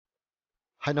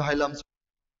Haino hailam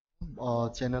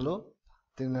channel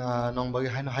tin nong bagi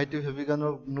haino hai tu heavy gan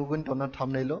nugun tona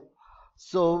thumbnail.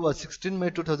 So 16 May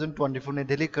 2024 ne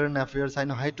Delhi current affairs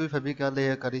haino hai tu heavy ka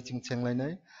le kari ching cheng lai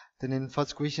nai. Tin in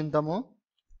first question tamo.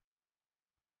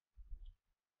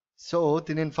 So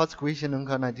tin in first question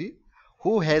ungka naji.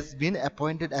 Who has been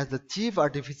appointed as the Chief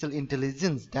Artificial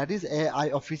Intelligence, that is AI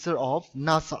officer of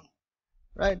NASA,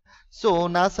 right? So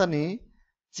NASA ni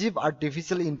Chief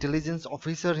Artificial Intelligence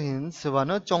Officer hin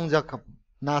Sivana Chongjakap.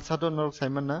 NASA to North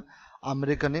Simon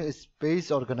American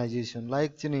Space Organization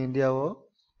like in India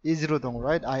ISRO tong,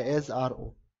 right?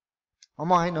 ISRO.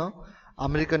 Ama I know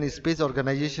American Space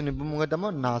Organization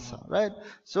ibungatama NASA, right?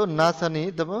 So NASA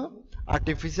ni tama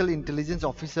Artificial Intelligence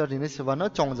Officer in Sivana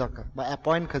Chongjaka by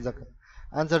appoint Kazaka.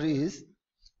 Answer is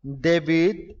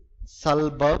David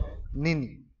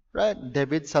Salvagnini, right?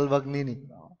 David Salvagnini.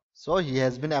 So he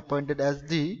has been appointed as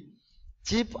the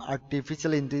Chief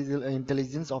Artificial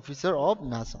Intelligence Officer of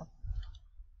NASA.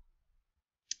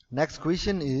 Next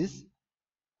question is,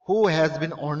 who has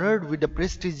been honored with the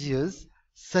prestigious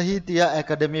Sahitya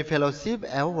Academy Fellowship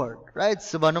Award, right?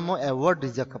 Subhanamo Award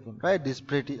is right? This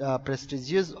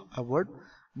prestigious award,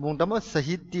 Mungtama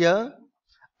Sahitya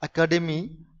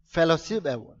Academy Fellowship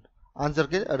Award. Answer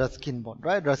ke Ruskin Bond,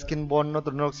 right? Ruskin Bond no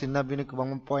tunok sinna bini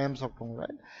kubang poems of right?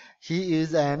 He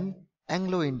is an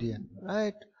Anglo-Indian,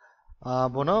 right?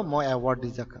 Bono mo award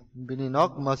dijaka. Bini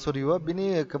nok masuriwa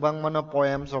bini kubang mana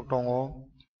poems of tongo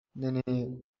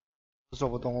nini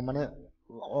so tongo mane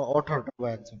author to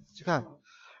actually.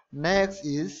 Next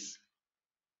is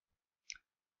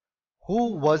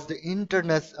when was the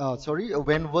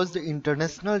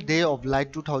International Day of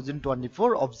Light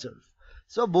 2024 observed?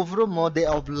 So bufro mo Day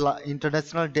of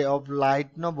International Day of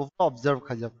Light no bufro observe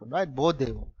khajapon, right? Both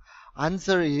day.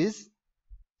 Answer is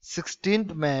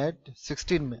 16th May.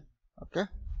 Okay.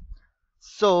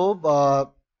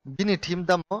 So bini theme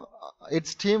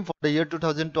its theme for the year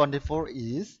 2024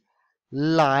 is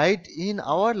Light in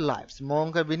Our Lives.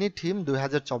 Monka bini theme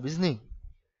 2024 ni.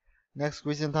 Next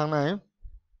question thang na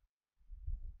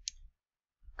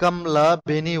Kamla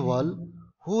Beniwal,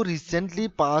 who recently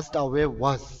passed away,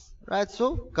 was, right?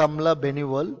 So Kamla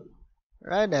Beniwal,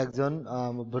 right? Ekjon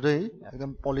budai,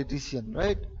 ekdom politician,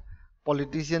 right?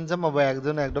 Politician jam aba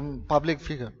ekdom public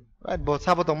figure, right? Bo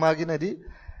sabo tong magi nadi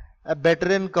a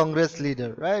veteran Congress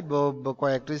leader, right? Bo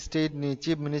ko state ni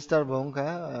chief minister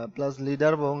bongka plus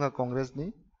leader bongka Congress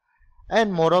ni.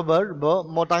 And moreover, bo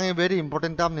motangi very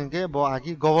important term ninke bo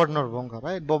aki governor bongka,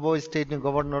 right? Bo state ni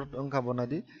governor bongka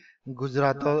bonadi.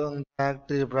 Gujarat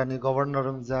Tripura ni governor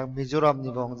Mizoram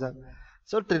ni bongjak.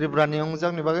 So Tripura ni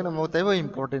ongjak ni bagay na mo tayo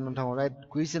important untang, right?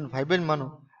 Question 5 ben manu,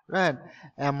 right?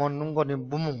 Amon nungko ni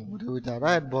bumung duita,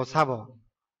 right? Bo sabo.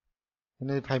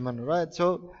 Ini 5 manu, right?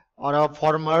 So or a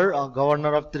former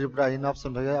governor of Tripura in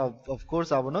option of course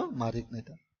abono Marik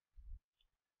Neta.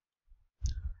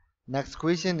 Next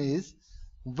question is,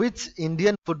 which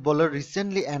Indian footballer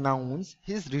recently announced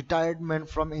his retirement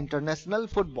from international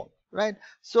football? Right?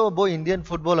 So bo Indian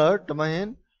footballer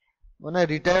tamahin mana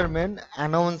retirement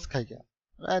announce kaya,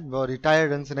 right? Bo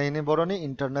retired ang sina ini boro ni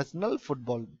international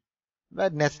football,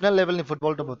 right? National level ni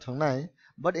football to bo thang nai,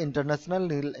 but international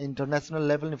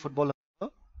level ni football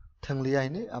thang liya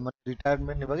ini ama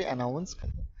retirement ni bagi announce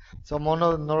kaya. So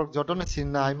mono norok joto ni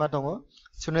sinna haima tongo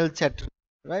Sunil Chetri,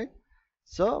 right?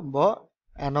 So bo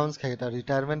announce kaya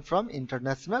retirement from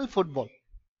international football.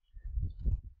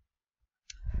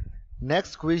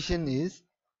 Next question is,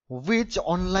 which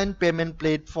online payment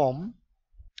platform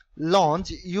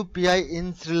launched UPI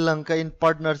in Sri Lanka in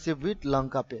partnership with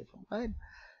Lanka Pay, right?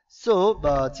 So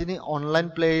chini online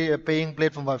paying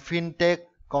platform by fintech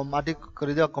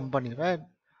company, right?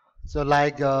 So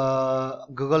like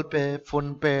Google Pay,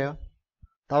 Phone Pay,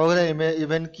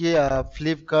 even ki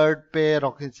Flipkart Pay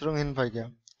rocketsrung hin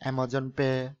paigya, Amazon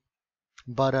Pay,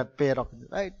 Bharat Pay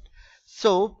right?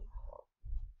 So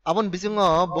Abon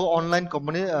bisingo bo online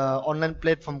company online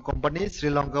platform company Sri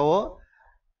Lanka wo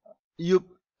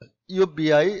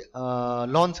UPI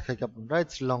launch khaikapun,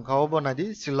 right? Sri Lanka wo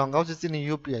bonadi Sri Lanka wo chini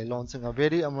UPI launching a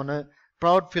very amone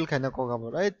proud feel khaina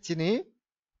kogabo, right? Chini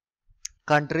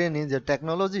country ni je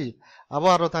technology abo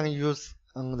aro thang use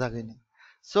ang jagini.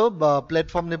 So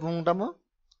platform ni bungtamo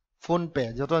Phone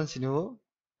Pay joton siniwo,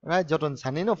 right? Joton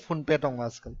sanino Phone Pay tong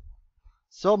askal.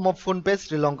 So mo Phone Pay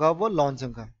Sri Lanka wo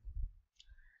launching ka.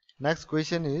 Next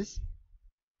question is,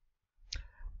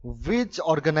 which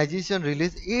organization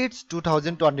released its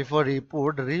 2024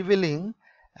 report revealing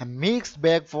a mixed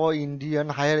bag for Indian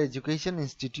higher education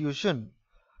institution?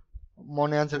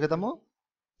 Mone answer ketamo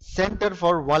Center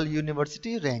for World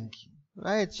University Ranking,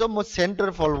 right? So mo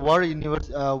Center for World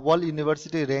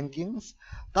University Rankings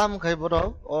tam khai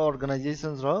borok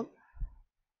organizations rok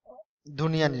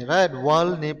dunia ni, right?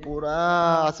 World ni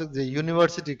pura asuk je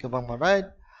university ke bang right?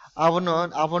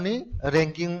 Aboni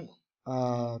ranking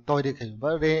toiri khai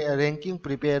ba ranking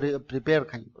prepare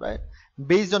khai, right?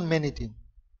 Based on many things,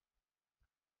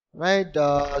 right?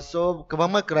 So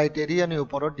kabama criteria ni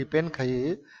uporo depend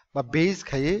khai ba base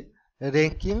khai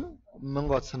ranking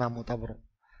mengot sanamu tabro.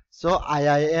 So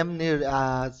IIM ni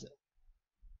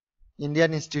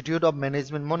Indian Institute of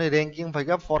Management money ranking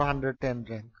bhaga 410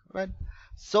 rank, right?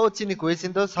 So chini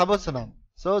question to sabosanam.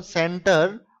 So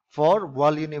Center for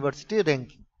World University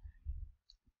Ranking.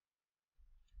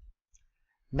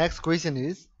 Next question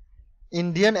is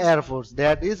Indian Air Force,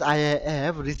 that is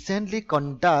IAF, recently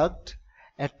conduct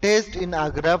a test in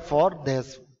Agra for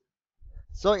this.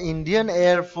 So Indian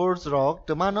Air Force rock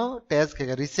tomano test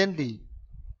kega recently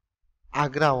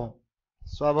Agra.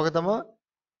 So abakatama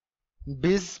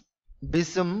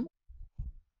Bism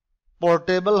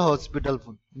Portable Hospital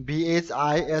phone.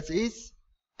 BHISM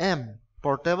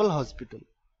Portable Hospital.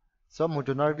 So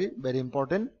Mutunardi, very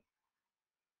important.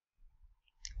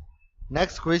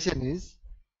 Next question is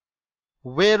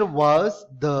where was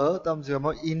the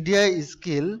India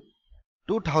Skill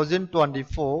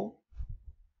 2024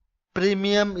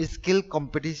 Premium Skill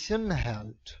Competition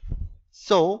held?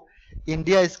 So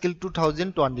India Skill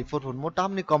 2024 phone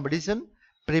motamni competition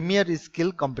Premier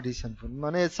Skill Competition phone.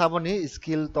 Mane saboni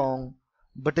skill tong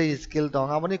bate skill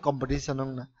tong amani competition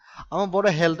ong na. Ama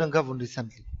bora held angka phone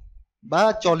recently.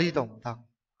 Ba choli tong tang.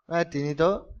 Right, tini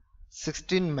to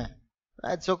 16 May.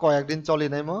 Right, so koyak din choli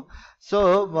nai mo.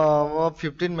 So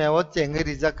 15 May was chengi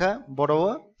rizaka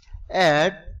boro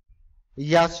at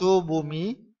Yaso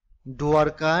Bhumi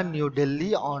Dwarka, New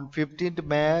Delhi on 15th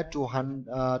May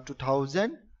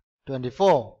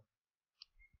 2024.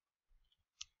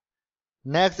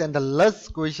 Next and the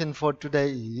last question for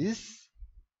today is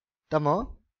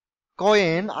Tamo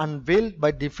coin unveiled by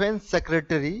Defense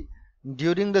Secretary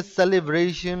during the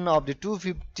celebration of the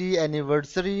 250th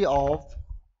anniversary of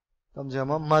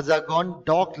Mazagon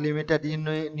Dock Limited in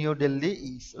New Delhi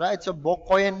is, right? So bo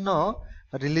coin no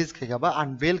release khega ba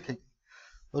unveil khega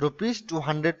rupees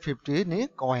 250 ni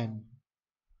coin,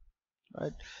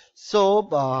 right? So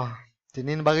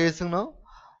tinin bagay sing no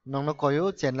nong no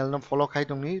koyo channel no follow khai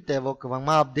tongni tebo kwbang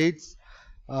ma updates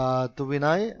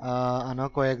tubinai ano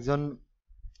ko ekjon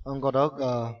ongodok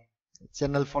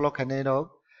channel follow khainai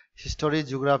rok history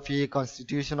geography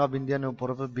constitution of Indian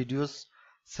upor videos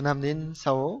snam din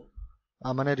sao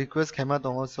mane request khaima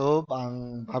tongo so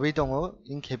ang bhabi tongo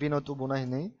in khepi no tu bona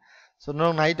hinai so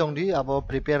nong nai tongdi abo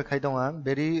prepare khai tonga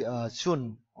very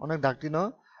soon onek dakti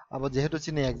no abo jehetu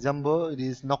chini exam bo it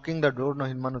is knocking the door no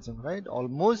hinmanu chung, right?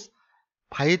 Almost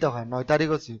Phai to ha 9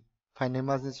 tarikh achi final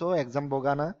mas ni so exam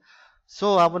bogana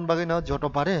so abon bagai no joto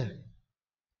pare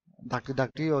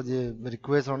dakti o je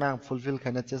request ona fulfill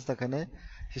khaine chesta khaine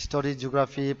history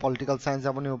geography political science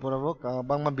aboni upor abo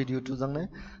bangma video tu jangne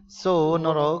so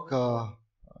norok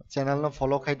channel no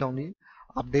follow khai tongni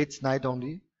updates nai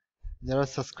tongni jara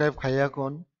subscribe khaya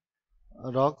kon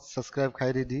rock subscribe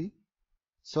khai ready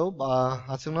so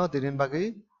asungno tirin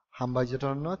bagai hambai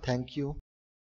jotono thank you.